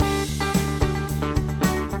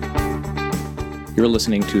You're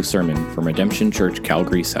listening to a sermon from Redemption Church,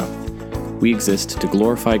 Calgary South. We exist to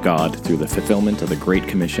glorify God through the fulfillment of the Great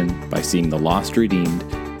Commission by seeing the lost redeemed,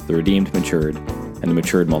 the redeemed matured, and the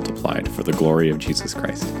matured multiplied for the glory of Jesus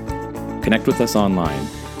Christ. Connect with us online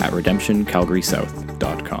at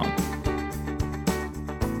redemptioncalgarysouth.com.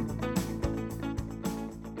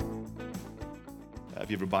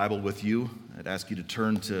 If you have a Bible with you, I'd ask you to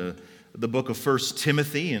turn to the book of 1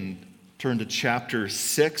 Timothy and turn to chapter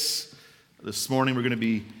 6. This morning we're going to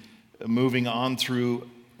be moving on through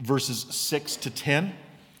verses 6 to 10,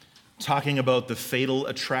 talking about the fatal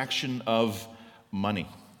attraction of money.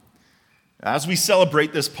 As we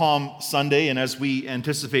celebrate this Palm Sunday and as we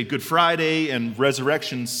anticipate Good Friday and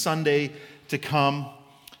Resurrection Sunday to come,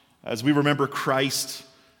 as we remember Christ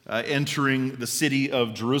entering the city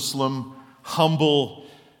of Jerusalem, humble,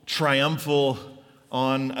 triumphal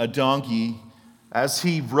on a donkey, as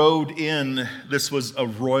he rode in, this was a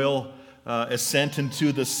royal ascent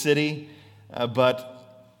into the city, but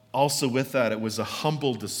also with that, it was a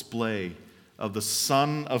humble display of the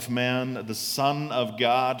Son of Man, the Son of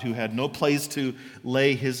God, who had no place to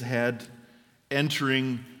lay his head,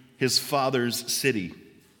 entering his Father's city.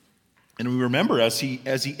 And we remember as he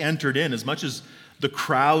entered in, as much as the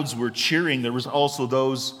crowds were cheering, there was also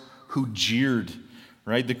those who jeered,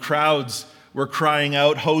 right? The crowds were crying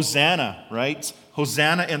out, Hosanna, right?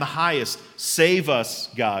 Hosanna in the highest. Save us,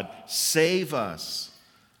 God. Save us.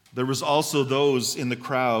 There was also those in the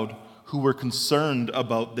crowd who were concerned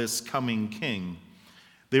about this coming king.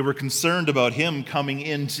 They were concerned about him coming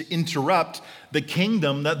in to interrupt the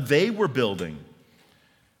kingdom that they were building.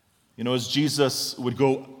 You know, as Jesus would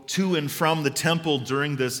go to and from the temple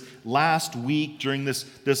during this last week, during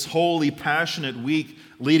this holy, passionate week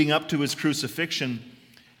leading up to his crucifixion,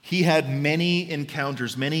 he had many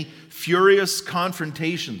encounters, many furious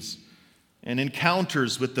confrontations and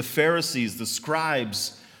encounters with the Pharisees, the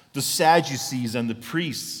scribes, the Sadducees, and the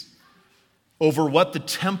priests over what the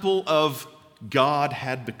temple of God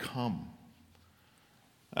had become.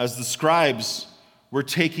 As the scribes were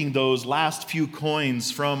taking those last few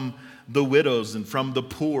coins from the widows and from the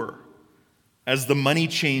poor, as the money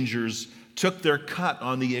changers took their cut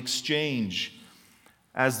on the exchange,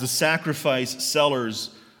 as the sacrifice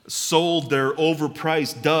sellers sold their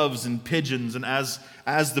overpriced doves and pigeons, and as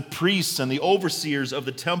the priests and the overseers of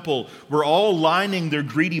the temple were all lining their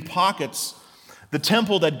greedy pockets, the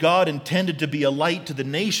temple that God intended to be a light to the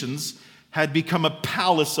nations had become a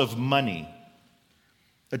palace of money,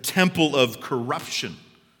 a temple of corruption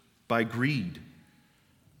by greed.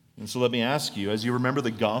 And so let me ask you, as you remember the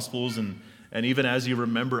Gospels and even as you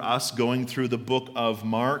remember us going through the book of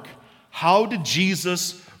Mark, how did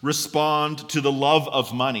Jesus respond to the love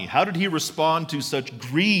of money? How did he respond to such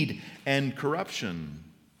greed and corruption?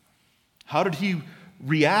 How did he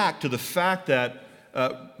react to the fact that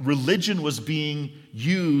religion was being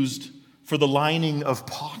used for the lining of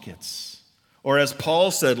pockets? Or as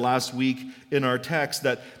Paul said last week in our text,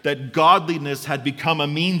 that godliness had become a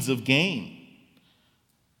means of gain.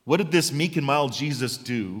 What did this meek and mild Jesus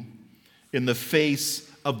do in the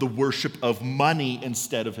face of the worship of money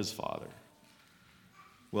instead of his Father?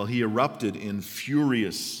 Well, he erupted in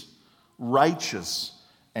furious, righteous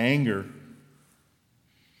anger.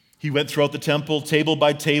 He went throughout the temple, table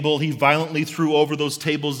by table. He violently threw over those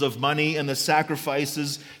tables of money and the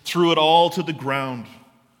sacrifices, threw it all to the ground.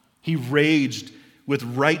 He raged with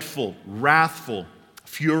rightful, wrathful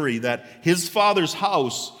fury that his Father's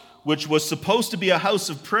house, which was supposed to be a house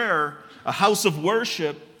of prayer, a house of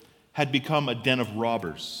worship, had become a den of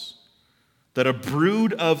robbers. That a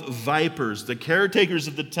brood of vipers, the caretakers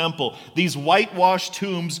of the temple, these whitewashed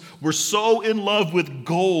tombs, were so in love with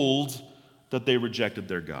gold that they rejected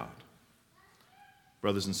their God.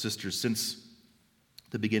 Brothers and sisters, since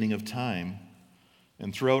the beginning of time,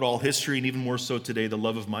 and throughout all history, and even more so today, the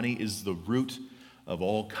love of money is the root of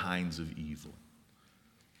all kinds of evil.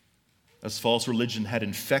 As false religion had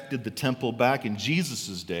infected the temple back in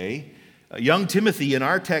Jesus' day, young Timothy in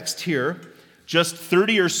our text here, just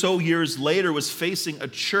 30 or so years later, was facing a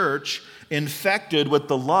church infected with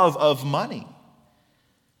the love of money.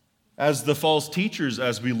 As the false teachers,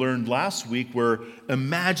 as we learned last week, were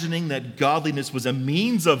imagining that godliness was a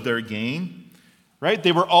means of their gain, right?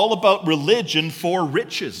 They were all about religion for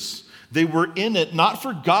riches. They were in it not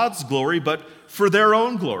for God's glory, but for their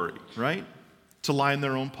own glory, right? To line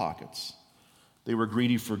their own pockets. They were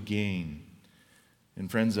greedy for gain. And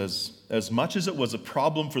friends, as much as it was a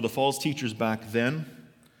problem for the false teachers back then,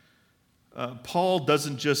 Paul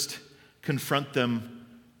doesn't just confront them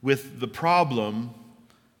with the problem,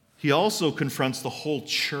 he also confronts the whole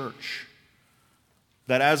church.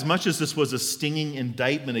 That as much as this was a stinging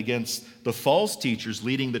indictment against the false teachers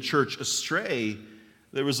leading the church astray,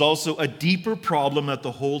 there was also a deeper problem that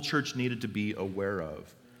the whole church needed to be aware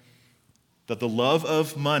of. That the love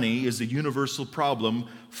of money is a universal problem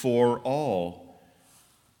for all.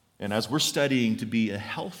 And as we're studying to be a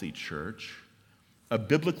healthy church, a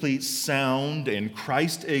biblically sound and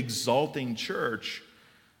Christ-exalting church,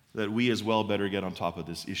 that we as well better get on top of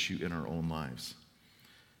this issue in our own lives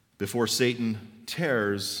before Satan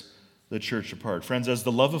tears the church apart. Friends, as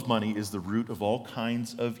the love of money is the root of all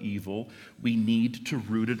kinds of evil, we need to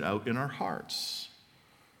root it out in our hearts.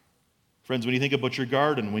 Friends, when you think about your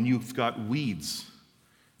garden, when you've got weeds,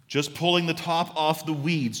 just pulling the top off the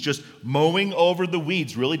weeds, just mowing over the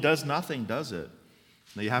weeds really does nothing, does it?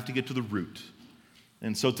 Now you have to get to the root.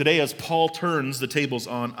 And so today, as Paul turns the tables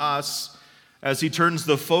on us, as he turns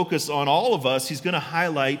the focus on all of us, he's going to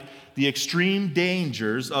highlight the extreme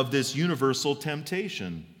dangers of this universal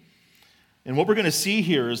temptation. And what we're going to see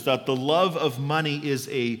here is that the love of money is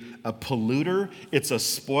a polluter, it's a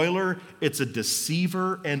spoiler, it's a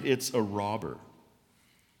deceiver, and it's a robber.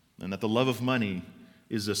 And that the love of money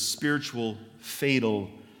is a spiritual, fatal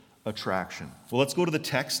attraction. Well, let's go to the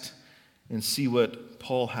text and see what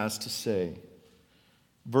Paul has to say.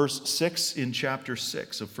 Verse 6 in chapter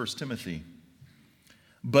 6 of 1 Timothy.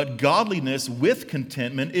 But godliness with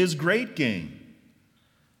contentment is great gain.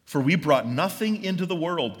 For we brought nothing into the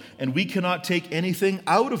world, and we cannot take anything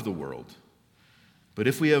out of the world. But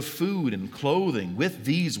if we have food and clothing, with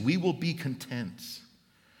these we will be content.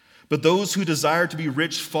 But those who desire to be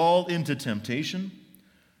rich fall into temptation,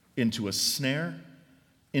 into a snare,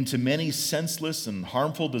 into many senseless and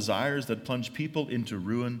harmful desires that plunge people into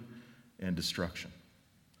ruin and destruction.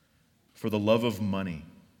 For the love of money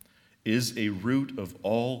is a root of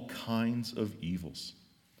all kinds of evils.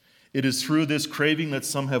 It is through this craving that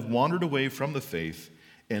some have wandered away from the faith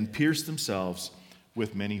and pierced themselves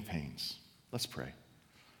with many pains. Let's pray.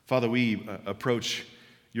 Father, we approach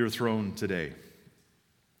your throne today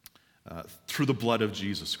through the blood of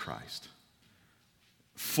Jesus Christ,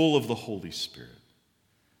 full of the Holy Spirit.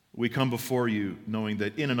 We come before you knowing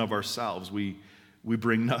that in and of ourselves we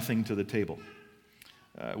bring nothing to the table.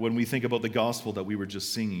 When we think about the gospel that we were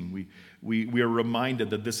just singing, we are reminded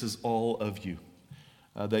that this is all of you.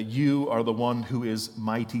 That you are the one who is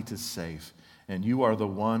mighty to save, and you are the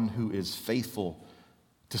one who is faithful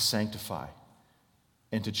to sanctify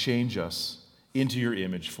and to change us into your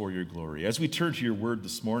image for your glory. As we turn to your word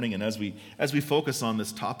this morning, and as we focus on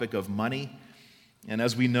this topic of money, and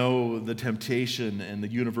as we know the temptation and the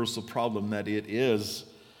universal problem that it is,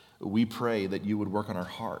 we pray that you would work on our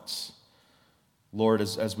hearts. Lord,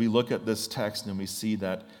 as we look at this text and we see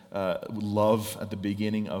that love at the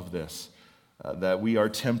beginning of this, that we are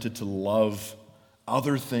tempted to love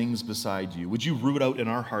other things beside you. Would you root out in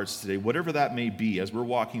our hearts today, whatever that may be, as we're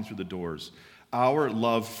walking through the doors, our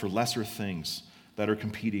love for lesser things that are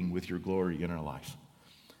competing with your glory in our life.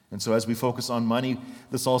 And so as we focus on money,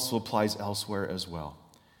 this also applies elsewhere as well.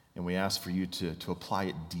 And we ask for you to apply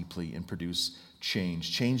it deeply and produce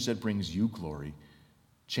change that brings you glory,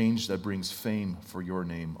 change that brings fame for your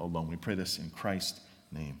name alone. We pray this in Christ's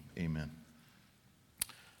name. Amen.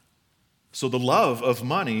 So the love of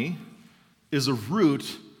money is a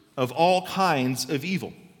root of all kinds of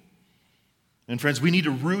evil. And friends, we need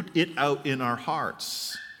to root it out in our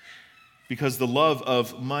hearts, because the love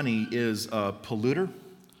of money is a polluter,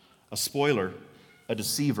 a spoiler, a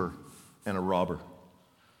deceiver, and a robber.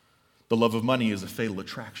 The love of money is a fatal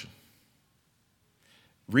attraction.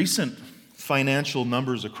 Recent financial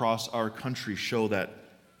numbers across our country show that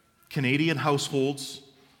Canadian households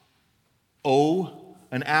owe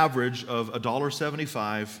an average of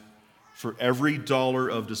 $1.75 for every dollar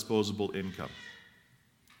of disposable income.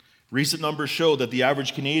 Recent numbers show that the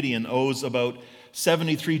average Canadian owes about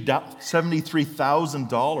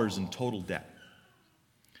 $73,000 in total debt.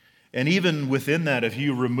 And even within that, if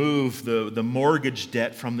you remove the mortgage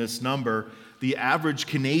debt from this number, the average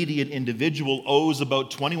Canadian individual owes about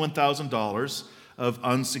 $21,000 of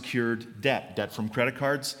unsecured debt from credit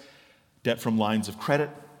cards, debt from lines of credit,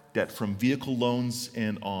 debt from vehicle loans,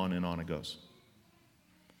 and on it goes.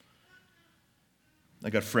 I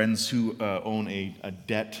got friends who own a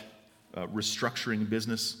debt restructuring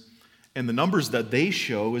business, and the numbers that they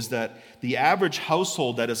show is that the average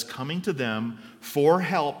household that is coming to them for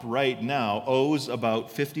help right now owes about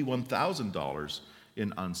 $51,000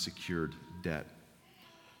 in unsecured debt.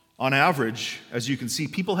 On average, as you can see,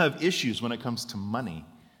 people have issues when it comes to money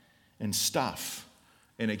and stuff,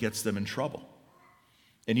 and it gets them in trouble.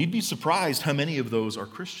 And you'd be surprised how many of those are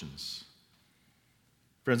Christians.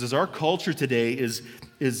 Friends, as our culture today is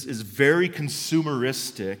very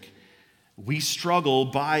consumeristic, we struggle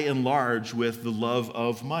by and large with the love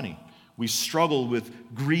of money. We struggle with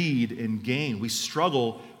greed and gain. We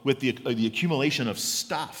struggle with the accumulation of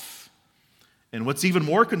stuff. And what's even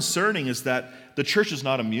more concerning is that the church is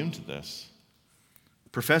not immune to this.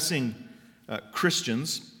 Professing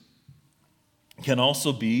Christians can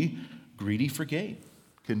also be greedy for gain,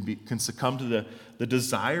 can succumb to the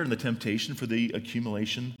desire and the temptation for the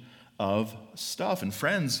accumulation of stuff. And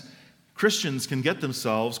friends, Christians can get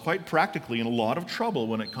themselves quite practically in a lot of trouble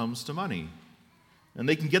when it comes to money. And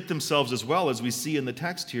they can get themselves, as well as we see in the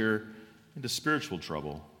text here, into spiritual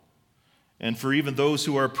trouble. And for even those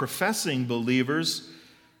who are professing believers,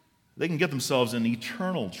 they can get themselves in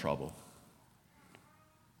eternal trouble.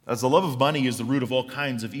 As the love of money is the root of all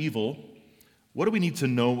kinds of evil, what do we need to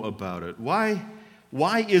know about it? Why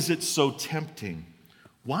is it so tempting?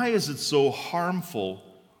 Why is it so harmful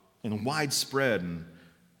and widespread?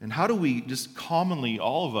 And how do we just commonly,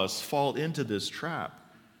 all of us, fall into this trap?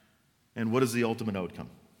 And what is the ultimate outcome?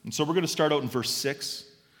 And so we're going to start out in verse 6,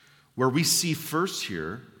 where we see first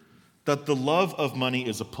here that the love of money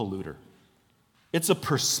is a polluter. It's a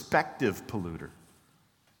perspective polluter.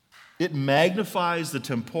 It magnifies the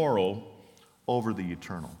temporal over the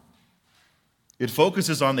eternal. It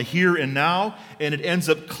focuses on the here and now, and it ends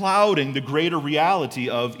up clouding the greater reality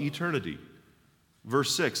of eternity.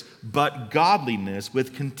 Verse 6, but godliness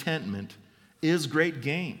with contentment is great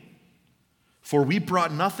gain. For we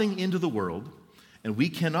brought nothing into the world, and we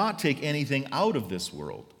cannot take anything out of this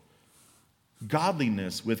world.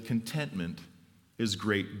 Godliness with contentment is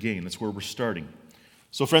great gain. That's where we're starting.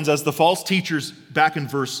 So friends, as the false teachers back in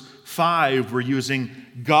verse 5 were using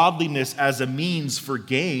godliness as a means for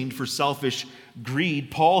gain, for selfish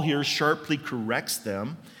greed, Paul here sharply corrects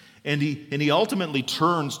them, and he ultimately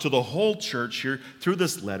turns to the whole church here through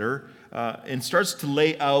this letter and starts to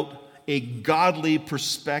lay out a godly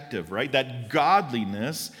perspective, right? That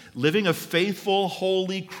godliness, living a faithful,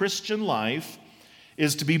 holy Christian life,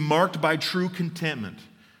 is to be marked by true contentment.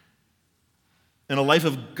 And a life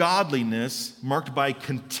of godliness marked by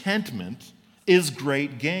contentment is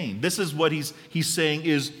great gain. This is what he's saying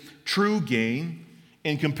is true gain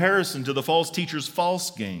in comparison to the false teacher's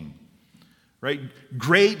false gain. Right?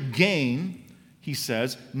 Great gain, he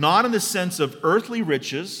says, not in the sense of earthly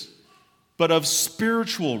riches, but of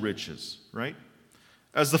spiritual riches, right?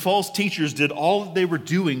 As the false teachers did all that they were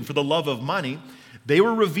doing for the love of money, they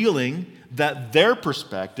were revealing that their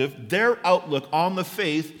perspective, their outlook on the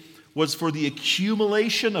faith was for the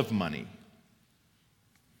accumulation of money.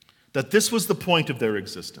 That this was the point of their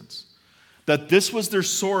existence. That this was their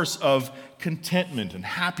source of contentment and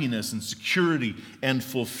happiness and security and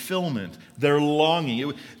fulfillment. Their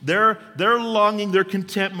longing. Their longing, their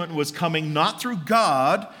contentment was coming not through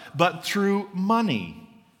God, but through money.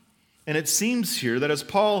 And it seems here that as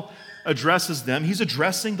Paul addresses them, he's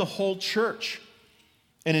addressing the whole church.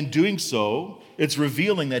 And in doing so, it's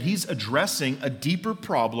revealing that he's addressing a deeper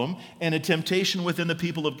problem and a temptation within the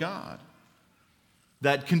people of God.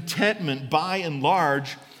 That contentment, by and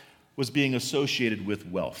large, was being associated with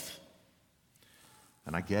wealth.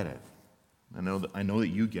 And I get it. I know that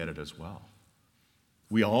you get it as well.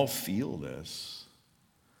 We all feel this.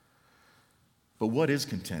 But what is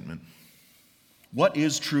contentment? What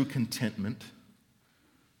is true contentment?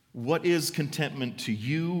 What is contentment to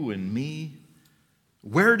you and me?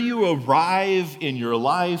 Where do you arrive in your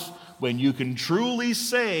life when you can truly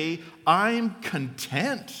say, I'm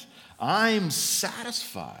content, I'm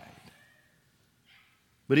satisfied?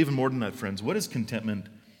 But even more than that, friends, what is contentment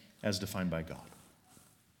as defined by God?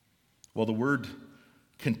 Well, the word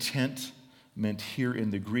contentment here in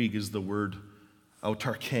the Greek is the word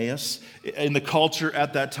autarkeia. In the culture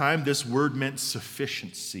at that time, this word meant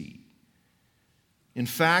sufficiency. In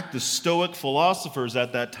fact, the Stoic philosophers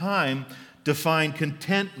at that time defined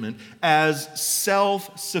contentment as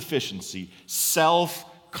self-sufficiency,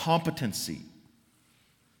 self-competency.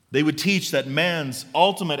 They would teach that man's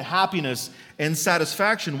ultimate happiness and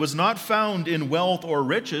satisfaction was not found in wealth or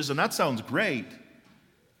riches, and that sounds great.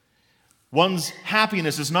 One's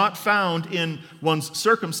happiness is not found in one's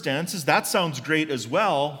circumstances. That sounds great as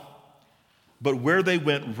well. But where they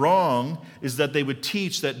went wrong is that they would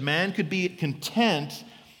teach that man could be content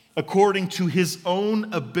according to his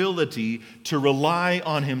own ability to rely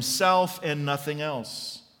on himself and nothing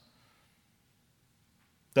else.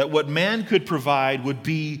 That what man could provide would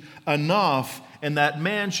be enough, and that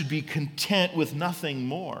man should be content with nothing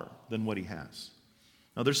more than what he has.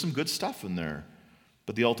 Now, there's some good stuff in there,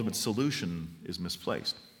 but the ultimate solution is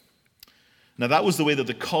misplaced. Now, that was the way that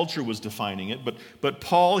the culture was defining it, but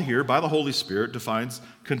Paul here, by the Holy Spirit, defines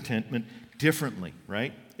contentment differently,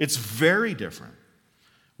 right? It's very different.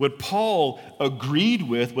 What Paul agreed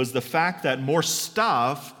with was the fact that more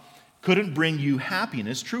stuff couldn't bring you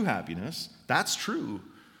happiness, true happiness. That's true.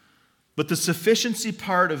 But the sufficiency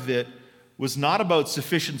part of it was not about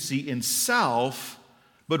sufficiency in self,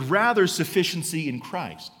 but rather sufficiency in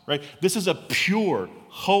Christ, right? This is a pure,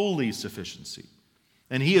 holy sufficiency.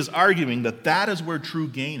 And he is arguing that that is where true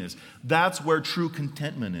gain is. That's where true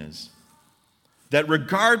contentment is. That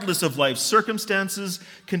regardless of life's circumstances,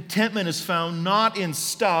 contentment is found not in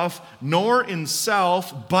stuff, nor in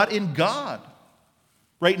self, but in God.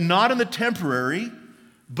 Right? Not in the temporary,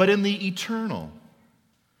 but in the eternal.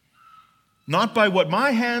 Not by what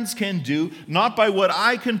my hands can do, not by what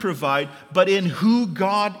I can provide, but in who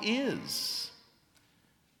God is.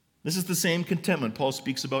 This is the same contentment Paul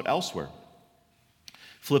speaks about elsewhere.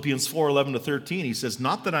 Philippians 4:11-13, he says,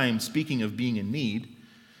 "Not that I am speaking of being in need,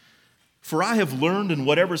 for I have learned in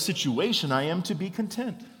whatever situation I am to be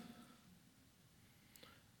content."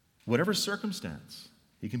 Whatever circumstance,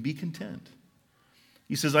 he can be content.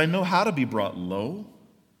 He says, "I know how to be brought low.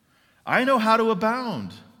 I know how to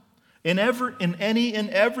abound in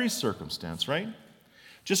every circumstance," right?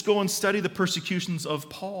 Just go and study the persecutions of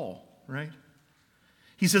Paul, right?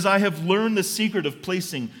 He says, "I have learned the secret of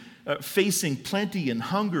facing plenty and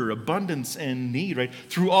hunger, abundance and need," right?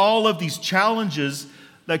 Through all of these challenges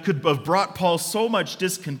that could have brought Paul so much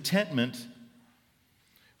discontentment,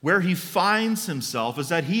 where he finds himself is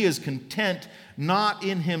that he is content not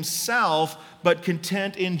in himself, but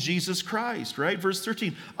content in Jesus Christ, right? Verse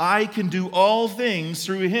 13, "I can do all things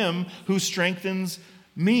through him who strengthens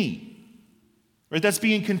me." Right? That's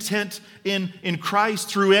being content in Christ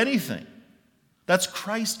through anything. That's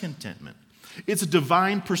Christ contentment. It's a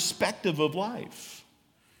divine perspective of life.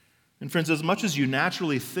 And friends, as much as you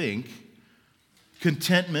naturally think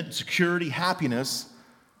contentment, security, happiness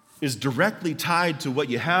is directly tied to what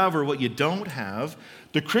you have or what you don't have,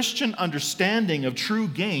 the Christian understanding of true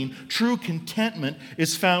gain, true contentment,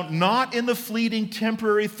 is found not in the fleeting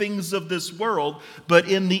temporary things of this world, but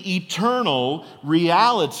in the eternal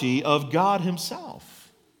reality of God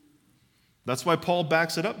himself. That's why Paul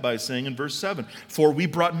backs it up by saying in verse 7, "For we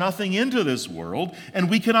brought nothing into this world, and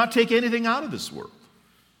we cannot take anything out of this world."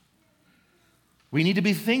 We need to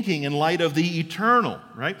be thinking in light of the eternal,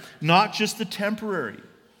 right? Not just the temporary.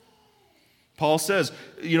 Paul says,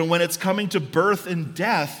 when it's coming to birth and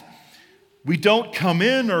death, we don't come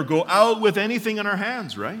in or go out with anything in our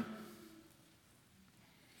hands, right?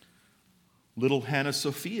 Little Hannah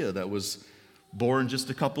Sophia that was born just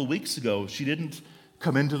a couple weeks ago, she didn't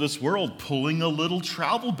come into this world pulling a little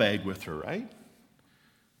travel bag with her, right?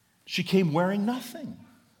 She came wearing nothing.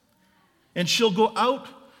 And she'll go out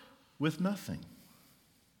with nothing.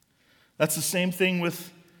 That's the same thing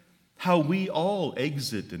with how we all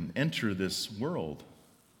exit and enter this world.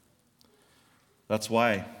 That's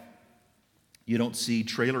why you don't see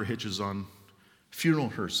trailer hitches on funeral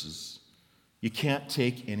hearses. You can't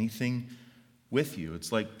take anything with you.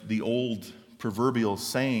 It's like the old proverbial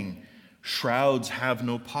saying, "Shrouds have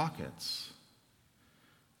no pockets."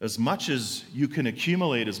 As much as you can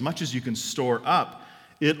accumulate, as much as you can store up,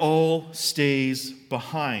 it all stays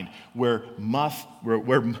behind where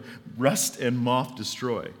rust and moth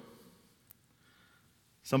destroy.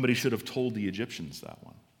 Somebody should have told the Egyptians that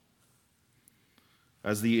one.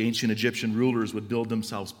 As the ancient Egyptian rulers would build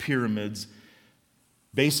themselves pyramids,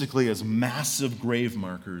 basically as massive grave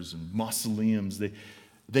markers and mausoleums,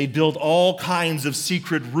 they build all kinds of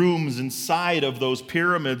secret rooms inside of those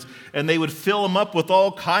pyramids, and they would fill them up with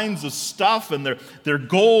all kinds of stuff and their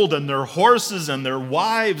gold and their horses and their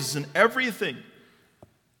wives and everything.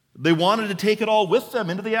 They wanted to take it all with them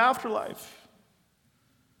into the afterlife.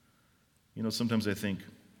 Sometimes I think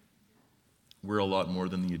we're a lot more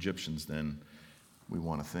than the Egyptians than we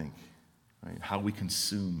want to think. Right? How we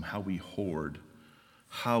consume, how we hoard,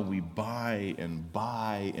 how we buy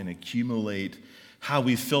and accumulate, how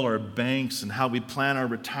we fill our banks and how we plan our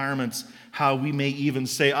retirements, how we may even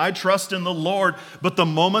say, "I trust in the Lord," but the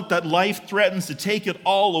moment that life threatens to take it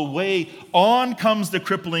all away, on comes the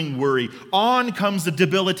crippling worry, on comes the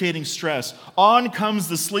debilitating stress, on comes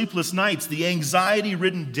the sleepless nights, the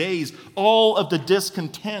anxiety-ridden days, all of the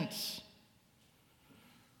discontent.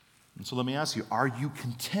 And so let me ask you, are you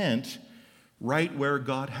content right where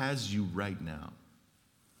God has you right now?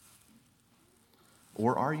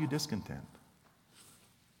 Or are you discontent?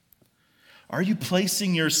 Are you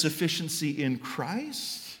placing your sufficiency in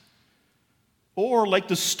Christ? Or, like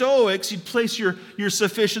the Stoics, you'd place your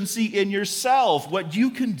sufficiency in yourself, what you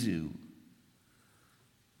can do.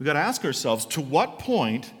 We've got to ask ourselves, to what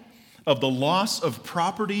point of the loss of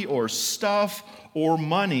property or stuff or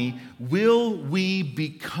money will we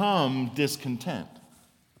become discontent?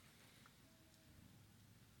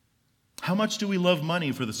 How much do we love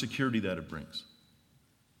money for the security that it brings?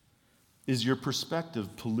 Is your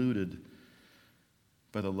perspective polluted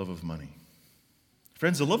by the love of money?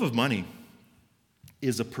 Friends, the love of money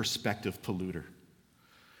is a perspective polluter.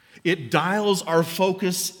 It dials our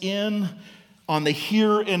focus in on the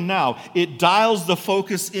here and now. It dials the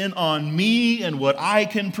focus in on me and what I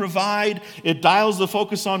can provide. It dials the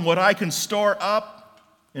focus on what I can store up.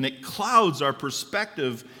 And it clouds our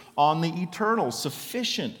perspective on the eternal,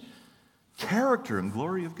 sufficient character and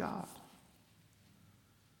glory of God.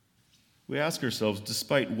 We ask ourselves,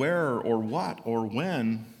 despite where or what or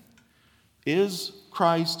when, is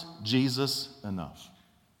Christ Jesus enough?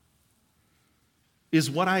 Is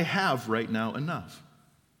what I have right now enough?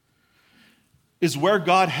 Is where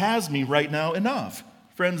God has me right now enough?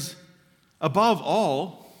 Friends, above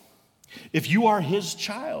all, if you are His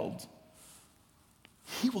child,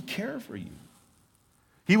 He will care for you.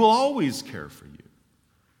 He will always care for you.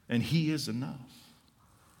 And He is enough.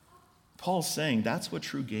 Paul's saying that's what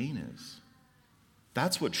true gain is.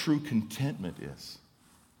 That's what true contentment is.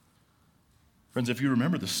 Friends, if you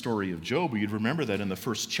remember the story of Job, you'd remember that in the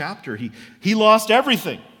first chapter, he lost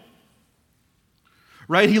everything.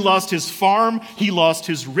 Right? He lost his farm, he lost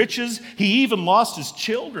his riches, he even lost his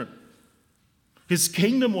children. His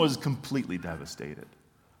kingdom was completely devastated.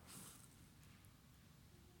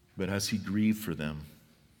 But as he grieved for them,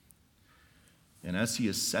 and as he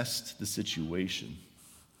assessed the situation,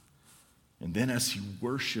 and then as he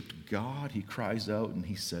worshiped God, he cries out and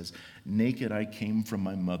he says, "Naked I came from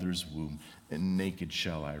my mother's womb, and naked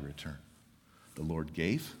shall I return. The Lord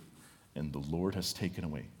gave, and the Lord has taken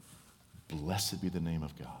away. Blessed be the name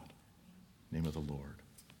of God, name of the Lord."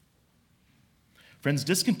 Friends,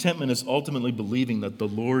 discontentment is ultimately believing that the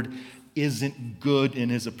Lord isn't good in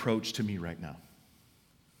His approach to me right now.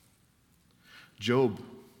 Job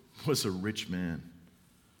was a rich man,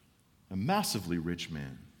 a massively rich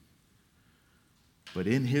man. But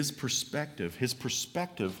in his perspective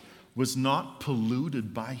was not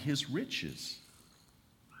polluted by his riches.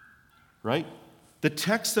 Right? The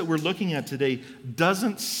text that we're looking at today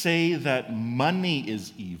doesn't say that money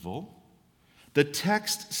is evil. The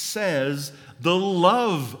text says the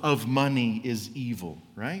love of money is evil,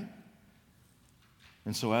 right?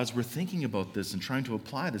 And so as we're thinking about this and trying to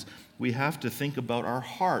apply this, we have to think about our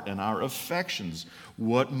heart and our affections.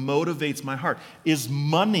 What motivates my heart? Is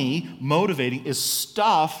money motivating? Is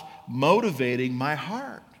stuff motivating my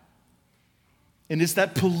heart? And is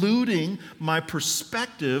that polluting my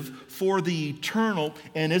perspective for the eternal?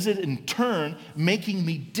 And is it in turn making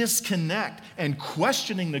me disconnect and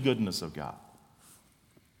questioning the goodness of God?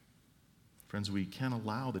 Friends, we can't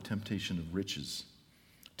allow the temptation of riches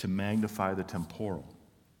to magnify the temporal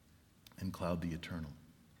and cloud the eternal.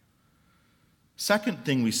 Second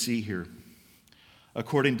thing we see here,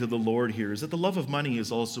 according to the Lord here, is that the love of money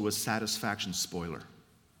is also a satisfaction spoiler.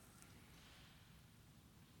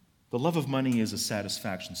 The love of money is a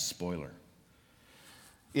satisfaction spoiler.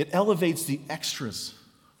 It elevates the extras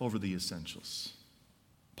over the essentials.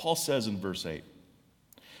 Paul says in verse 8,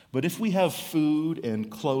 "But if we have food and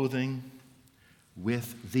clothing,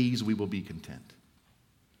 with these we will be content."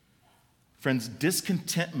 Friends,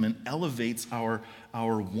 discontentment elevates our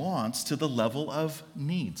wants to the level of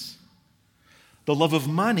needs. The love of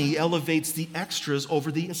money elevates the extras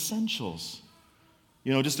over the essentials.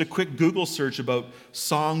 You know, just a quick Google search about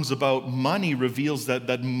songs about money reveals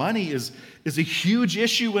that money is a huge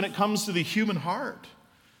issue when it comes to the human heart.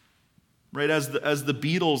 Right, as the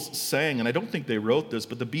Beatles sang, and I don't think they wrote this,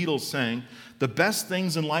 but the Beatles sang, "The best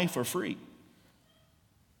things in life are free,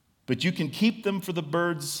 but you can keep them for the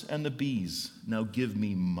birds and the bees. Now give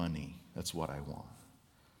me money. That's what I want."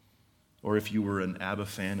 Or if you were an ABBA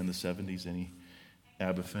fan in the 70s, any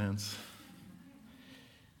ABBA fans?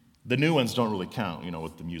 The new ones don't really count,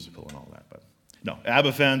 with the musical and all that. But no,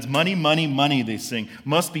 ABBA fans, money, money, money, they sing.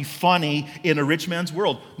 Must be funny in a rich man's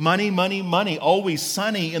world. Money, money, money, always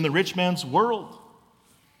sunny in the rich man's world.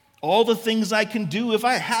 All the things I can do if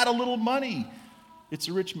I had a little money. It's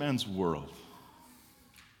a rich man's world.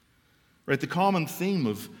 Right, the common theme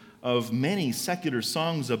of many secular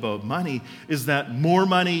songs about money is that more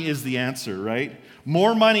money is the answer, right?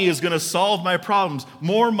 More money is going to solve my problems.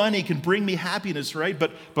 More money can bring me happiness, right?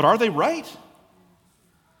 But are they right?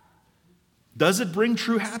 Does it bring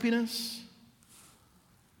true happiness?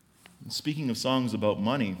 And speaking of songs about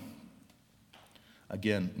money,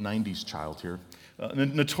 Again, 90s child here.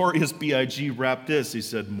 Notorious B.I.G. rapped this. He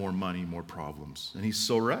said, more money, more problems. And he's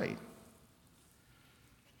so right.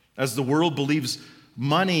 As the world believes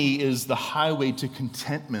money is the highway to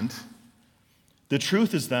contentment, the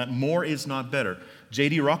truth is that more is not better.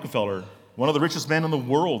 J.D. Rockefeller, one of the richest men in the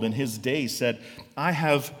world in his day, said, I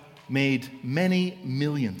have made many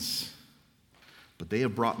millions, but they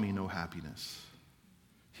have brought me no happiness.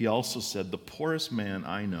 He also said, the poorest man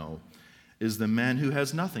I know is the man who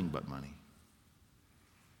has nothing but money.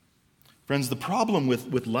 Friends, the problem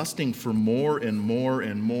with lusting for more and more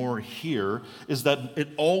and more here is that it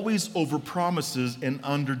always overpromises and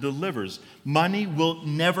underdelivers. Money will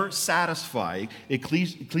never satisfy.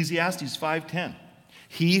 Ecclesiastes 5:10.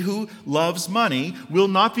 He who loves money will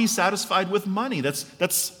not be satisfied with money.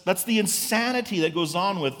 That's the insanity that goes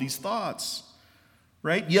on with these thoughts,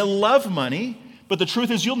 right? You love money, but the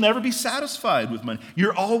truth is you'll never be satisfied with money.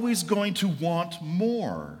 You're always going to want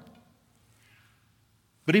more.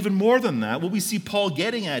 But even more than that, what we see Paul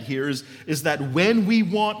getting at here is that when we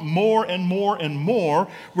want more and more and more,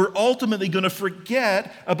 we're ultimately going to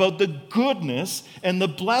forget about the goodness and the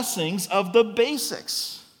blessings of the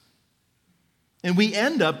basics. And we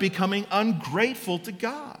end up becoming ungrateful to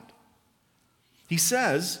God. He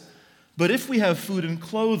says, but if we have food and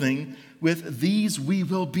clothing, with these we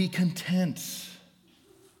will be content.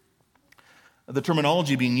 The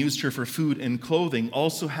terminology being used here for food and clothing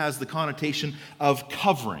also has the connotation of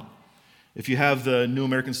covering. If you have the New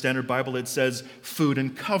American Standard Bible, it says food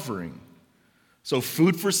and covering. So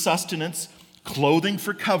food for sustenance, clothing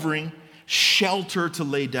for covering, shelter to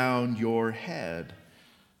lay down your head.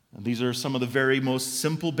 And these are some of the very most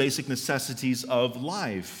simple, basic necessities of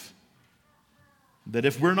life. That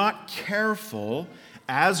if we're not careful,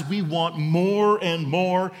 as we want more and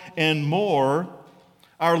more and more,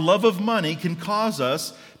 our love of money can cause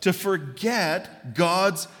us to forget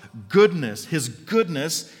God's goodness, His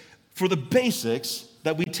goodness for the basics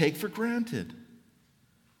that we take for granted.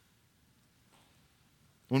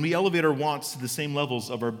 When we elevate our wants to the same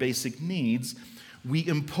levels of our basic needs, we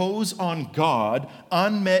impose on God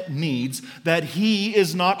unmet needs that He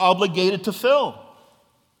is not obligated to fill.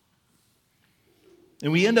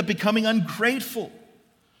 And we end up becoming ungrateful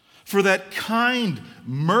for that kind,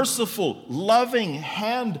 merciful, loving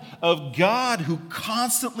hand of God who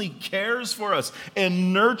constantly cares for us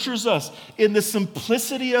and nurtures us in the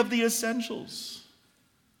simplicity of the essentials.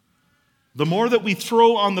 The more that we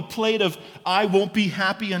throw on the plate of, I won't be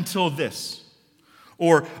happy until this,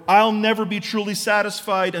 or I'll never be truly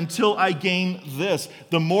satisfied until I gain this,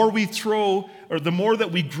 the more we throw, or the more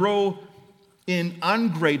that we grow in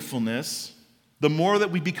ungratefulness, the more that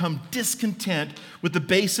we become discontent with the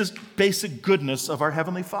basic goodness of our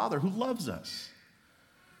Heavenly Father who loves us.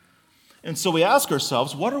 And so we ask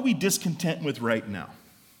ourselves, what are we discontent with right now?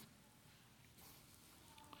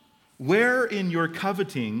 Where in your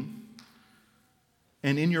coveting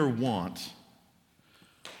and in your want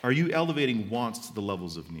are you elevating wants to the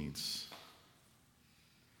levels of needs?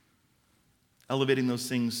 Elevating those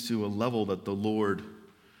things to a level that the Lord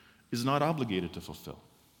is not obligated to fulfill.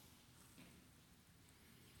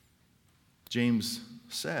 James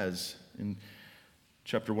says in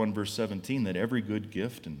chapter 1, verse 17, that every good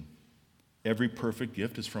gift and every perfect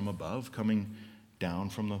gift is from above, coming down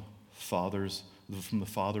from the Father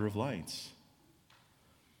of lights.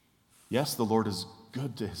 Yes, the Lord is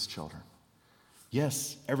good to His children.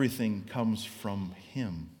 Yes, everything comes from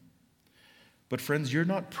Him. But friends, you're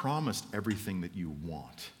not promised everything that you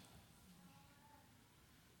want.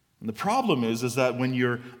 And the problem is that when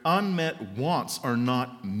your unmet wants are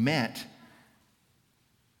not met,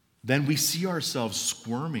 then we see ourselves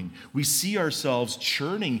squirming. We see ourselves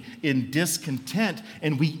churning in discontent,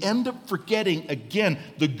 and we end up forgetting, again,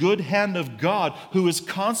 the good hand of God who is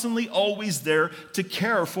constantly always there to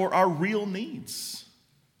care for our real needs.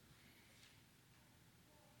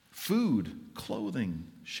 Food, clothing,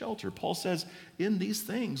 shelter. Paul says, in these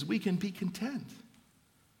things we can be content.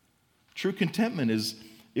 True contentment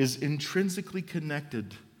is intrinsically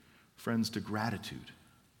connected, friends, to gratitude.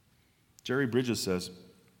 Jerry Bridges says,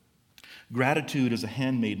 gratitude is a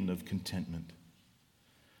handmaiden of contentment.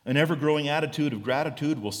 An ever-growing attitude of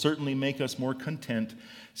gratitude will certainly make us more content,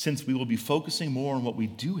 since we will be focusing more on what we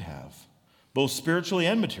do have, both spiritually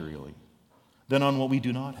and materially, than on what we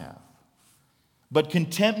do not have. But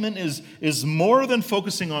contentment is more than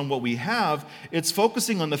focusing on what we have. It's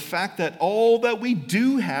focusing on the fact that all that we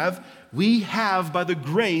do have, we have by the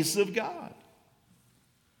grace of God.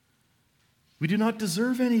 We do not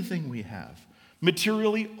deserve anything we have,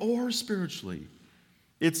 materially or spiritually.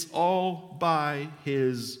 It's all by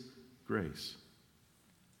His grace.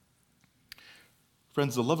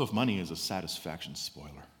 Friends, the love of money is a satisfaction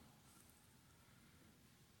spoiler.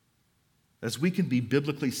 As we can be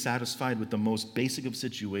biblically satisfied with the most basic of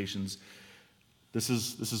situations, this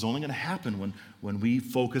is only going to happen when we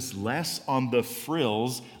focus less on the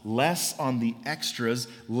frills, less on the extras,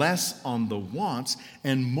 less on the wants,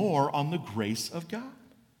 and more on the grace of God.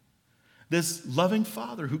 This loving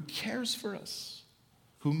Father who cares for us,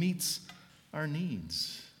 who meets our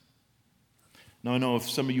needs. Now, I know if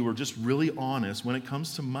some of you are just really honest, when it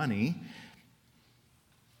comes to money,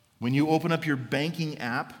 when you open up your banking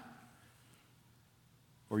app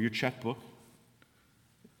or your checkbook,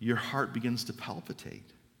 your heart begins to palpitate.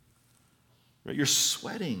 Right? You're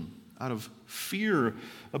sweating out of fear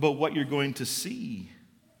about what you're going to see.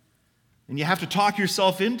 And you have to talk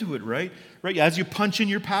yourself into it, right? As you punch in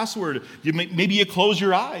your password, maybe you close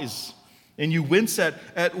your eyes and you wince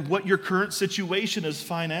at what your current situation is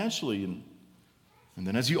financially. And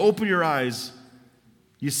then as you open your eyes,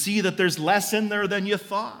 you see that there's less in there than you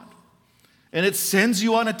thought. And it sends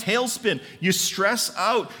you on a tailspin. You stress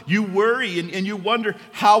out, you worry, and you wonder,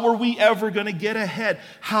 how are we ever going to get ahead?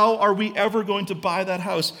 How are we ever going to buy that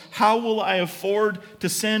house? How will I afford to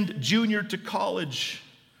send Junior to college?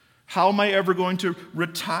 How am I ever going to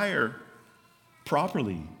retire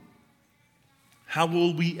properly? How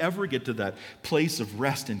will we ever get to that place of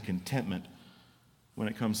rest and contentment when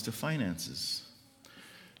it comes to finances?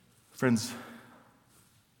 Friends,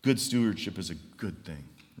 good stewardship is a good thing,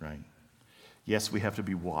 right? Yes, we have to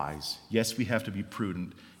be wise. Yes, we have to be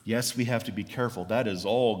prudent. Yes, we have to be careful. That is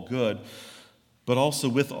all good. But also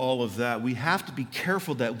with all of that, we have to be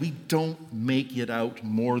careful that we don't make it out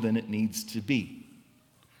more than it needs to be.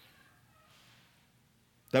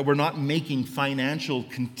 That we're not making financial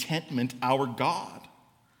contentment our God,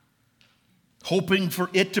 hoping for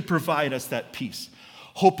it to provide us that peace,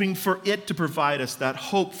 hoping for it to provide us that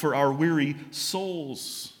hope for our weary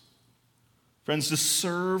souls. Friends, to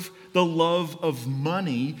serve the love of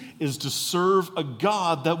money is to serve a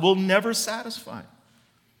God that will never satisfy.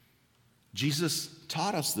 Jesus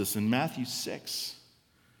taught us this in Matthew 6,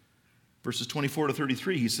 verses 24 to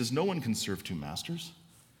 33. He says, "No one can serve two masters.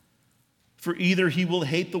 For either he will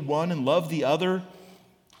hate the one and love the other,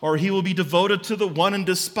 or he will be devoted to the one and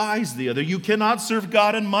despise the other. You cannot serve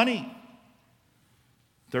God and money.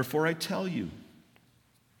 Therefore I tell you,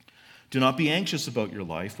 do not be anxious about your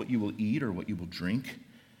life, what you will eat or what you will drink,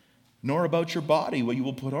 nor about your body, what you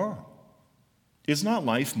will put on. Is not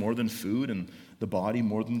life more than food and the body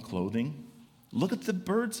more than clothing? Look at the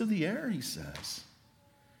birds of the air," he says.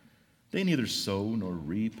 "They neither sow nor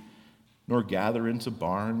reap, nor gather into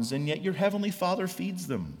barns, and yet your heavenly Father feeds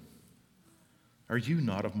them. Are you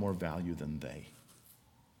not of more value than they?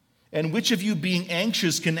 And which of you, being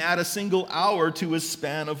anxious, can add a single hour to his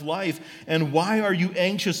span of life? And why are you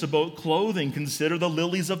anxious about clothing? Consider the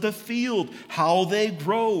lilies of the field, how they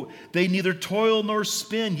grow. They neither toil nor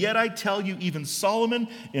spin. Yet I tell you, even Solomon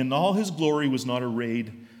in all his glory was not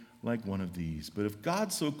arrayed like one of these. But if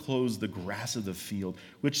God so clothes the grass of the field,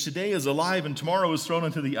 which today is alive and tomorrow is thrown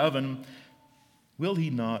into the oven, will he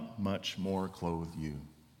not much more clothe you,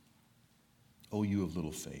 O you of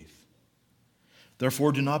little faith?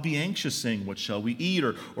 Therefore, do not be anxious, saying, what shall we eat,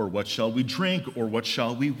 or what shall we drink, or what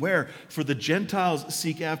shall we wear? For the Gentiles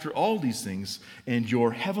seek after all these things, and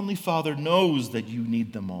your heavenly Father knows that you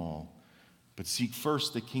need them all. But seek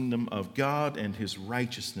first the kingdom of God and his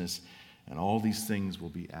righteousness, and all these things will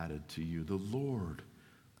be added to you. The Lord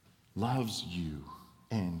loves you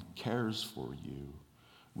and cares for you.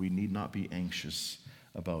 We need not be anxious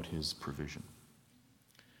about his provision.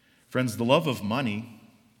 Friends, the love of money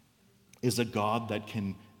is a God that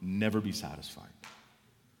can never be satisfied.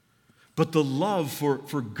 But the love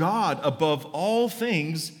for God above all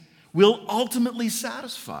things will ultimately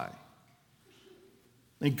satisfy.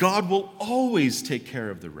 And God will always take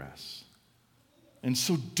care of the rest. And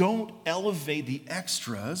so don't elevate the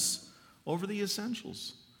extras over the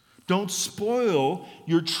essentials. Don't spoil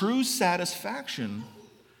your true satisfaction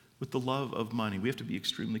with the love of money. We have to be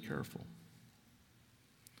extremely careful.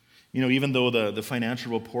 You know, even though the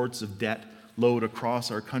financial reports of debt load across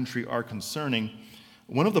our country are concerning,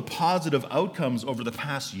 one of the positive outcomes over the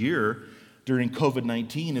past year during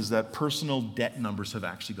COVID-19 is that personal debt numbers have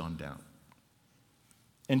actually gone down.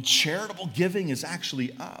 And charitable giving is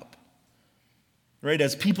actually up. Right?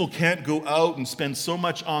 As people can't go out and spend so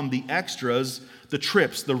much on the extras, the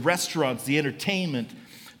trips, the restaurants, the entertainment,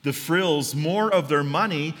 the frills, more of their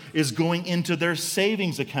money is going into their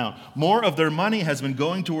savings account. More of their money has been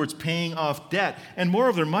going towards paying off debt. And more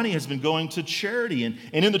of their money has been going to charity. And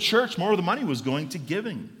in the church, more of the money was going to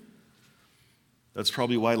giving. That's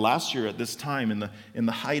probably why last year at this time, in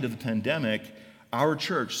the height of the pandemic, our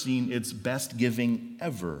church seen its best giving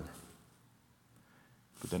ever.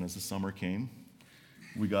 But then as the summer came,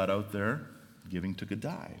 we got out there, giving took a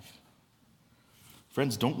dive.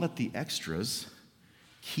 Friends, don't let the extras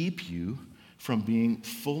keep you from being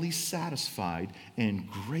fully satisfied and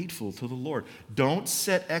grateful to the Lord. Don't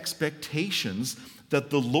set expectations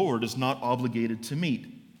that the Lord is not obligated to meet.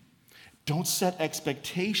 Don't set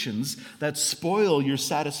expectations that spoil your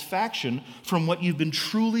satisfaction from what you've been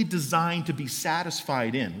truly designed to be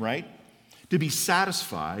satisfied in, right? To be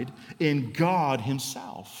satisfied in God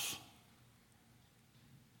Himself.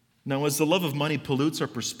 Now, as the love of money pollutes our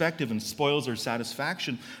perspective and spoils our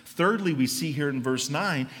satisfaction, thirdly, we see here in verse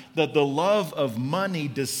 9 that the love of money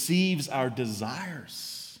deceives our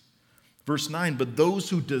desires. Verse 9, but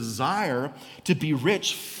those who desire to be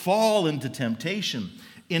rich fall into temptation,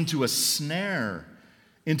 into a snare,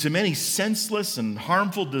 into many senseless and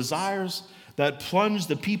harmful desires that plunge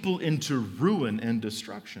the people into ruin and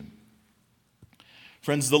destruction.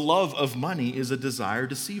 Friends, the love of money is a desire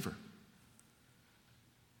deceiver.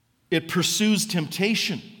 It pursues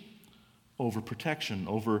temptation over protection,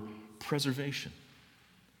 over preservation.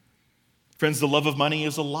 Friends, the love of money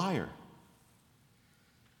is a liar.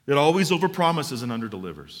 It always overpromises and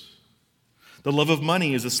underdelivers. The love of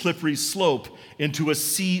money is a slippery slope into a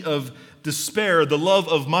sea of despair. The love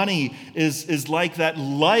of money is like that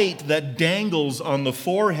light that dangles on the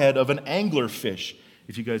forehead of an anglerfish,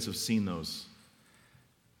 if you guys have seen those.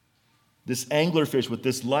 This anglerfish with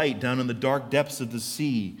this light down in the dark depths of the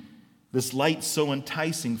sea. This light so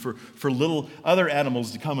enticing for little other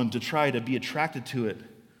animals to come and to try to be attracted to it.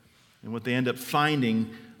 And what they end up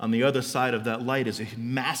finding on the other side of that light is a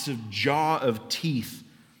massive jaw of teeth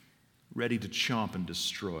ready to chomp and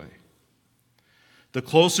destroy. The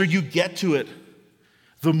closer you get to it,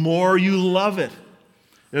 the more you love it.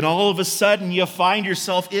 And all of a sudden you find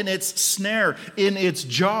yourself in its snare, in its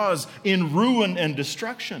jaws, in ruin and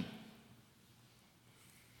destruction.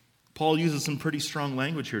 Paul uses some pretty strong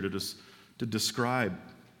language here to describe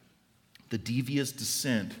the devious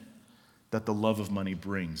descent that the love of money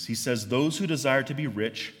brings. He says, those who desire to be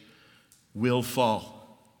rich will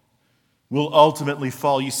fall, will ultimately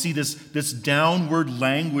fall. You see this downward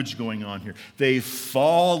language going on here. They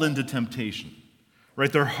fall into temptation,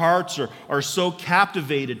 right? Their hearts are so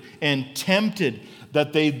captivated and tempted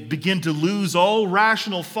that they begin to lose all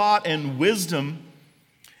rational thought and wisdom.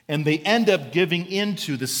 And they end up giving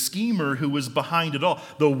into the schemer who is behind it all,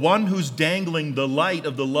 the one who's dangling the light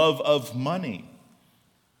of the love of money.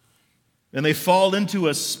 And they fall into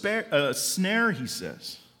a snare, he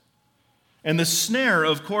says. And the snare,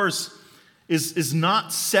 of course, is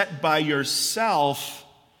not set by yourself,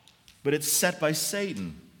 but it's set by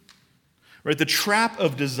Satan. Right? The trap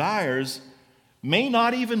of desires may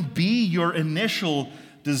not even be your initial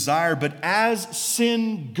desire, but as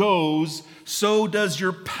sin goes, so does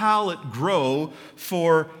your palate grow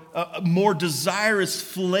for more desirous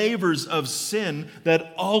flavors of sin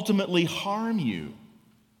that ultimately harm you.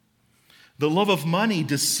 The love of money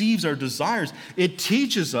deceives our desires. It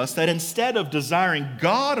teaches us that instead of desiring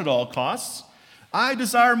God at all costs, I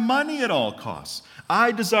desire money at all costs.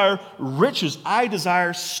 I desire riches. I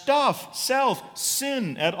desire stuff, self,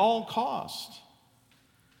 sin at all costs.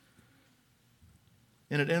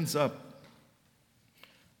 And it ends up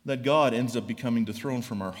that God ends up becoming dethroned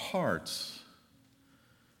from our hearts,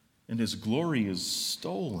 and His glory is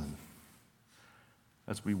stolen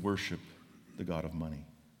as we worship the God of money.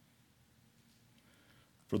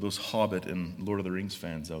 For those Hobbit and Lord of the Rings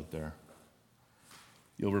fans out there,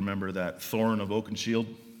 you'll remember that Thorin of Oakenshield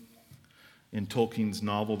in Tolkien's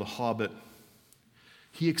novel, The Hobbit.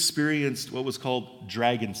 He experienced what was called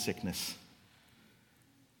dragon sickness.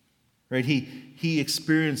 Right? He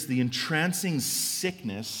experienced the entrancing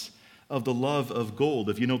sickness of the love of gold.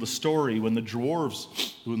 If you know the story, when the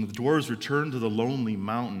dwarves returned to the lonely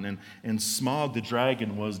mountain and Smaug the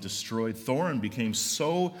dragon was destroyed, Thorin became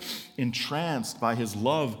so entranced by his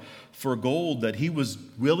love for gold that he was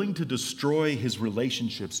willing to destroy his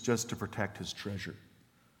relationships just to protect his treasure.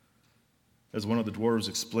 As one of the dwarves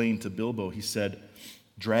explained to Bilbo, he said,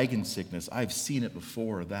 "Dragon sickness, I've seen it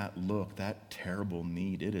before, that look, that terrible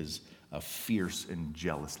need. It is a fierce and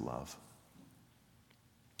jealous love."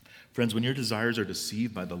 Friends, when your desires are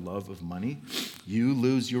deceived by the love of money, you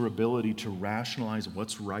lose your ability to rationalize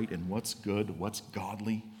what's right and what's good, what's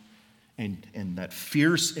godly. And that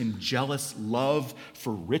fierce and jealous love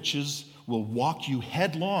for riches will walk you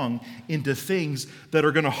headlong into things that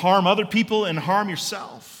are going to harm other people and harm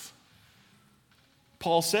yourself.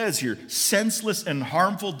 Paul says here, senseless and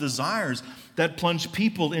harmful desires that plunge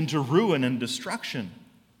people into ruin and destruction.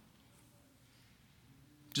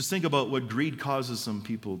 Just think about what greed causes some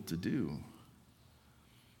people to do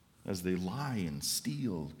as they lie and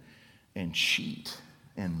steal and cheat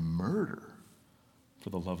and murder for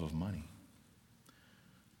the love of money.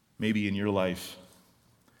 Maybe in your life,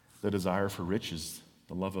 the desire for riches,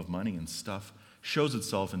 the love of money and stuff, shows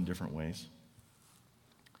itself in different ways.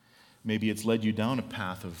 Maybe it's led you down a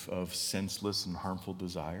path of senseless and harmful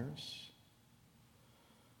desires.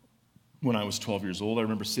 When I was 12 years old, I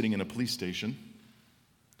remember sitting in a police station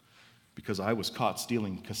because I was caught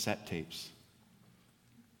stealing cassette tapes.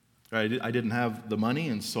 I didn't have the money,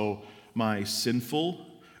 and so my sinful,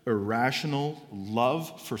 irrational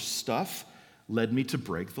love for stuff led me to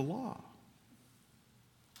break the law.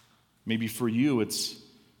 Maybe for you, it's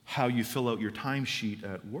how you fill out your timesheet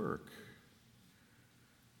at work.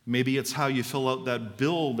 Maybe it's how you fill out that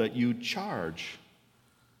bill that you charge.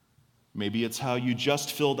 Maybe it's how you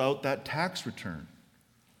just filled out that tax return.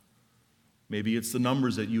 Maybe it's the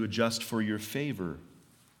numbers that you adjust for your favor.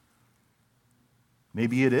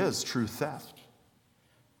 Maybe it is true theft.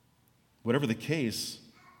 Whatever the case,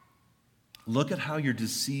 look at how your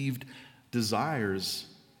deceived desires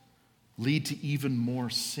lead to even more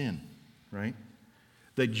sin, right?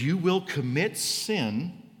 That you will commit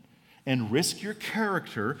sin and risk your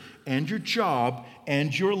character and your job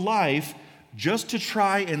and your life just to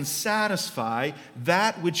try and satisfy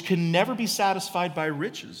that which can never be satisfied by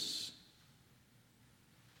riches.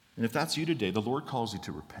 And if that's you today, the Lord calls you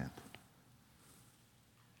to repent.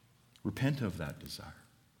 Repent of that desire.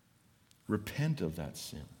 Repent of that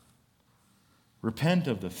sin. Repent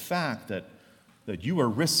of the fact that you are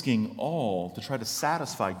risking all to try to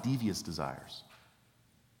satisfy devious desires.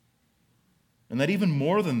 And that even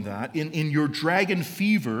more than that, in your dragon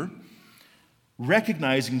fever,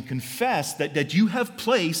 recognize and confess that you have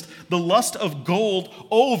placed the lust of gold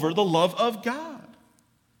over the love of God.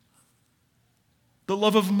 The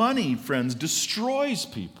love of money, friends, destroys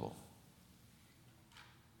people.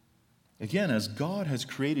 Again, as God has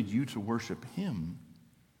created you to worship Him,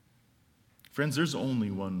 friends, there's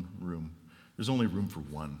only one room. There's only room for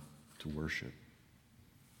one to worship.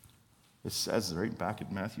 It says right back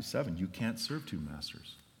at Matthew 7, you can't serve two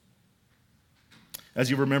masters.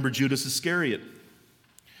 As you remember Judas Iscariot,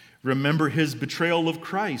 remember his betrayal of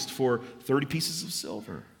Christ for 30 pieces of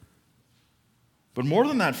silver. But more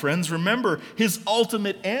than that, friends, remember his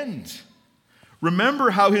ultimate end. Remember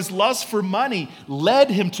how his lust for money led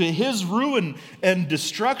him to his ruin and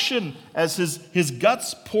destruction as his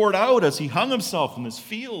guts poured out as he hung himself in his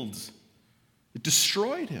fields. It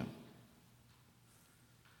destroyed him.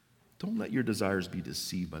 Don't let your desires be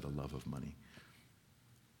deceived by the love of money.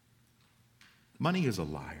 Money is a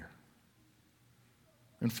liar.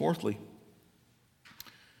 And fourthly,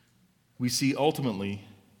 we see ultimately,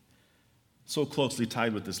 so closely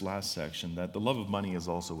tied with this last section, that the love of money is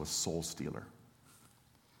also a soul stealer.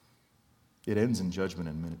 It ends in judgment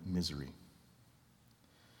and misery.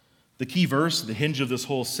 The key verse, the hinge of this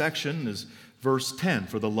whole section, is verse 10.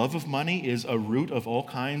 For the love of money is a root of all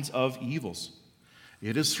kinds of evils.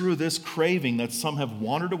 It is through this craving that some have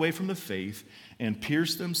wandered away from the faith and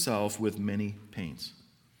pierced themselves with many pains.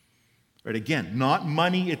 Right, again, not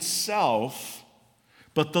money itself,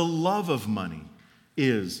 but the love of money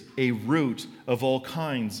is a root of all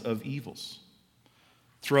kinds of evils.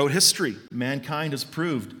 Throughout history, mankind has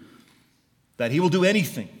proved that he will do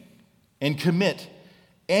anything and commit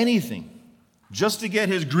anything just to get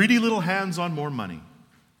his greedy little hands on more money.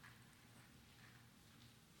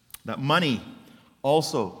 That money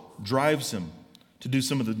also drives him to do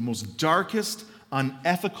some of the most darkest,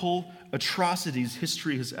 unethical atrocities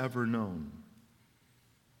history has ever known.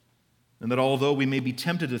 And that although we may be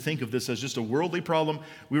tempted to think of this as just a worldly problem,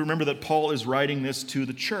 we remember that Paul is writing this to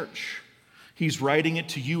the church. He's writing it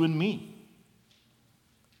to you and me.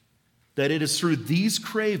 That it is through these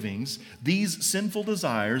cravings, these sinful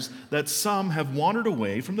desires, that some have wandered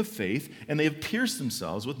away from the faith and they have pierced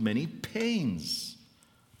themselves with many pains.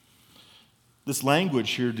 This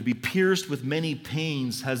language here, to be pierced with many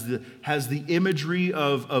pains, has the imagery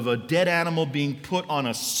of a dead animal being put on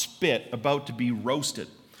a spit, about to be roasted.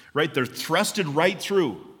 Right? They're thrusted right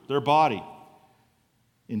through their body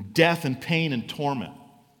in death and pain and torment.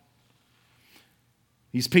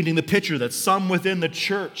 He's painting the picture that some within the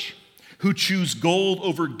church who choose gold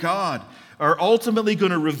over God are ultimately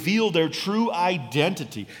going to reveal their true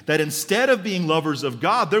identity. That instead of being lovers of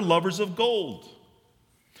God, they're lovers of gold.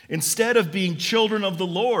 Instead of being children of the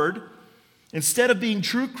Lord, instead of being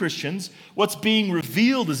true Christians, what's being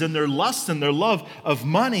revealed is in their lust and their love of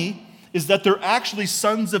money is that they're actually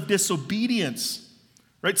sons of disobedience,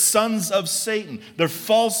 right? Sons of Satan. They're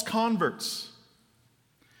false converts.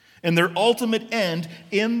 And their ultimate end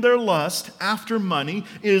in their lust after money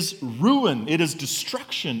is ruin. It is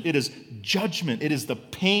destruction. It is judgment. It is the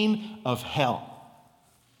pain of hell.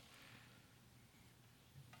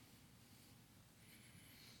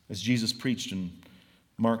 As Jesus preached in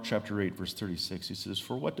Mark chapter 8, verse 36, he says,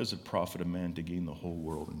 "For what does it profit a man to gain the whole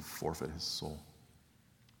world and forfeit his soul?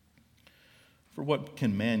 For what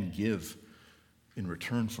can man give in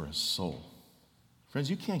return for his soul?"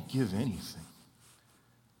 Friends, you can't give anything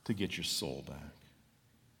to get your soul back.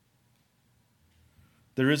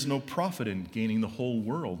 There is no profit in gaining the whole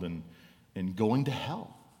world and going to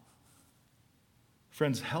hell.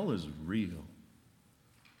 Friends, hell is real.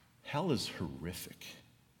 Hell is horrific.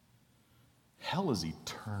 Hell is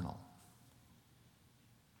eternal.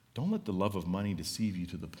 Don't let the love of money deceive you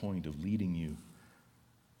to the point of leading you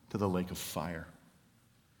to the lake of fire,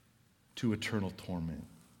 to eternal torment,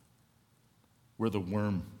 where the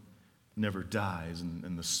worm never dies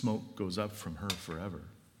and the smoke goes up from her forever.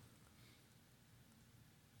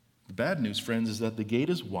 The bad news, friends, is that the gate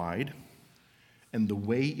is wide and the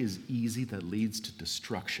way is easy that leads to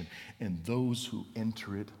destruction, and those who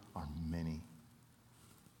enter it are many.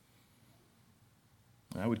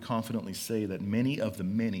 I would confidently say that many of the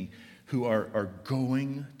many who are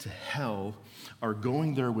going to hell are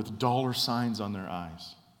going there with dollar signs on their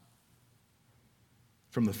eyes.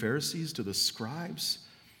 From the Pharisees to the scribes,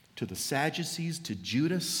 to the Sadducees, to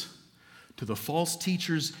Judas, to the false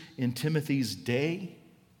teachers in Timothy's day,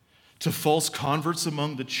 to false converts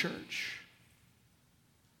among the church.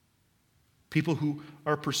 People who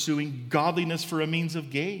are pursuing godliness for a means of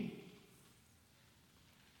gain.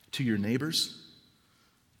 To your neighbors,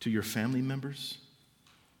 to your family members,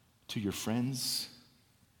 to your friends,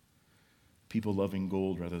 people loving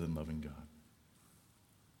gold rather than loving God.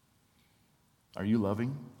 Are you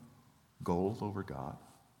loving gold over God?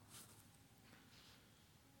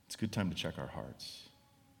 It's a good time to check our hearts.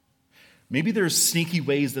 Maybe there's sneaky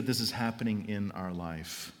ways that this is happening in our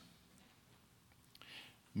life.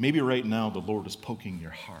 Maybe right now the Lord is poking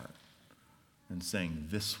your heart and saying,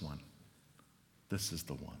 this is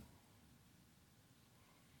the one.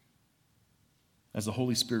 As the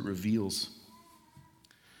Holy Spirit reveals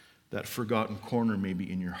that forgotten corner maybe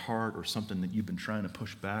in your heart or something that you've been trying to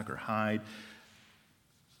push back or hide,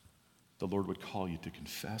 the Lord would call you to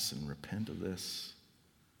confess and repent of this.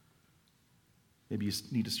 Maybe you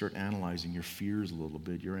need to start analyzing your fears a little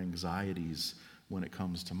bit, your anxieties when it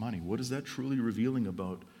comes to money. What is that truly revealing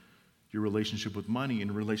about your relationship with money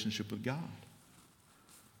and relationship with God?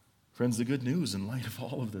 Friends, the good news in light of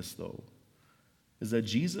all of this, though, is that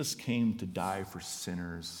Jesus came to die for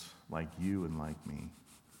sinners like you and like me.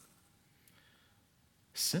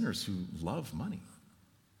 Sinners who love money.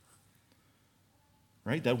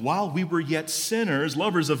 Right? That while we were yet sinners,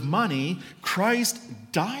 lovers of money, Christ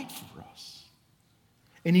died for us.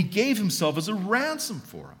 And he gave himself as a ransom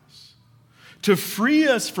for us. To free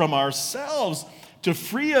us from ourselves, to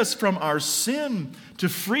free us from our sin, to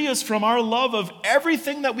free us from our love of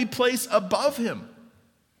everything that we place above him.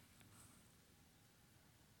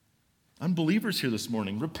 Unbelievers here this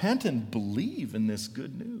morning, repent and believe in this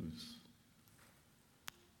good news.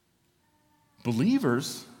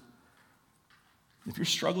 Believers, if you're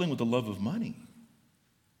struggling with the love of money,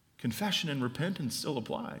 confession and repentance still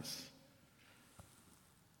applies.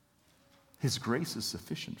 His grace is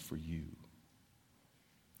sufficient for you.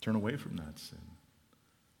 Turn away from that sin.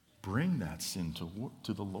 Bring that sin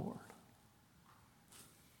to the Lord.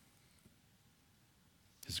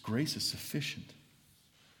 His grace is sufficient.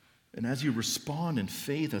 And as you respond in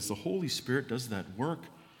faith, as the Holy Spirit does that work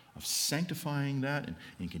of sanctifying that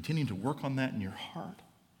and continuing to work on that in your heart,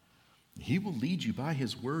 he will lead you by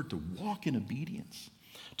his word to walk in obedience,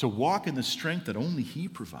 to walk in the strength that only he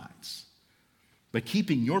provides, by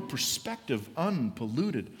keeping your perspective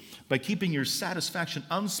unpolluted, by keeping your satisfaction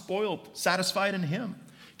unspoiled, satisfied in him,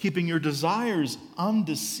 keeping your desires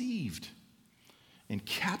undeceived, and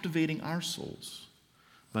captivating our souls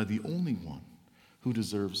by the only one who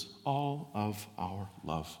deserves all of our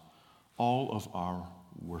love, all of our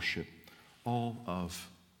worship, all of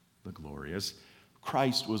the glory. As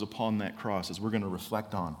Christ was upon that cross, as we're going to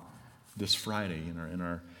reflect on this Friday in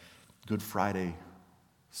our Good Friday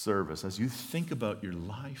service, as you think about your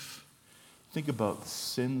life, think about the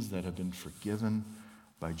sins that have been forgiven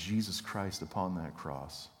by Jesus Christ upon that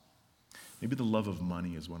cross. Maybe the love of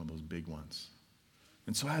money is one of those big ones.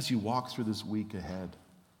 And so as you walk through this week ahead,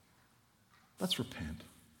 let's repent.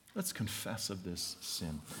 Let's confess of this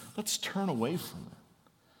sin. Let's turn away from it.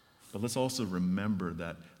 But let's also remember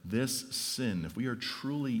that this sin, if we are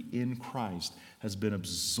truly in Christ, has been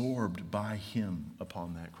absorbed by him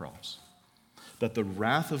upon that cross. that the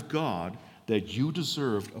wrath of God that you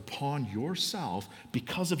deserved upon yourself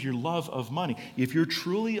because of your love of money. If you're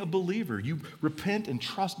truly a believer, you repent and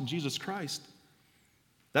trust in Jesus Christ.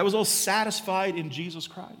 That was all satisfied in Jesus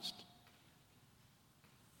Christ,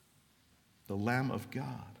 the Lamb of God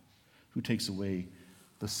who takes away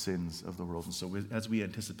the sins of the world. And so as we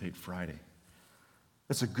anticipate Friday,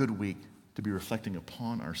 it's a good week to be reflecting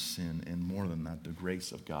upon our sin, and more than that, the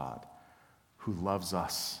grace of God who loves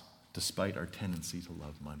us despite our tendency to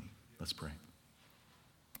love money. Let's pray.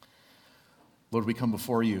 Lord, we come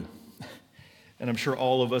before you, and I'm sure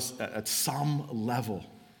all of us at some level,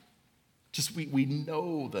 just we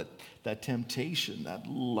know that temptation, that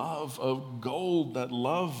love of gold, that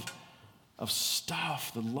love of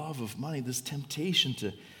stuff, the love of money, this temptation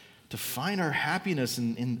to find our happiness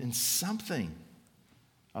in something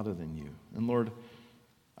other than you. And Lord,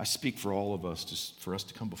 I speak for all of us, just for us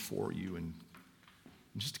to come before you and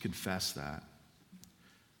just to confess that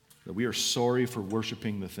we are sorry for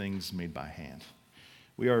worshiping the things made by hand.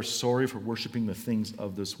 We are sorry for worshiping the things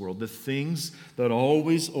of this world, the things that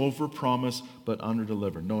always overpromise but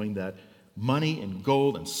underdeliver, knowing that money and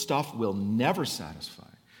gold and stuff will never satisfy.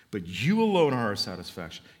 But you alone are our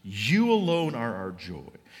satisfaction. You alone are our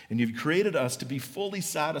joy. And you've created us to be fully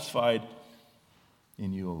satisfied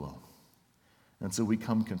in you alone. And so we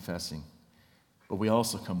come confessing, but we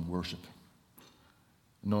also come worshiping,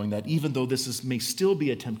 knowing that even though this may still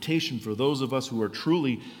be a temptation for those of us who are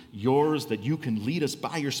truly yours, that you can lead us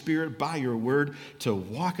by your Spirit, by your word, to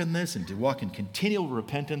walk in this and to walk in continual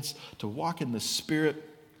repentance, to walk in the Spirit,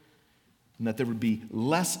 and that there would be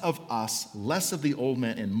less of us, less of the old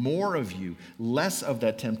man, and more of you, less of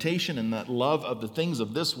that temptation and that love of the things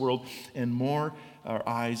of this world, and more our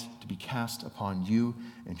eyes to be cast upon you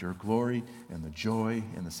and your glory and the joy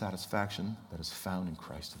and the satisfaction that is found in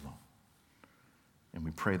Christ alone. And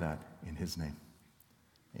we pray that in his name.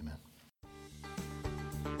 Amen.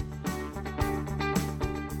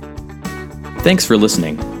 Thanks for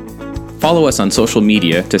listening. Follow us on social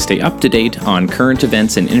media to stay up to date on current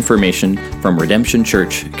events and information from Redemption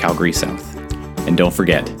Church, Calgary South. And don't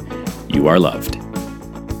forget, you are loved.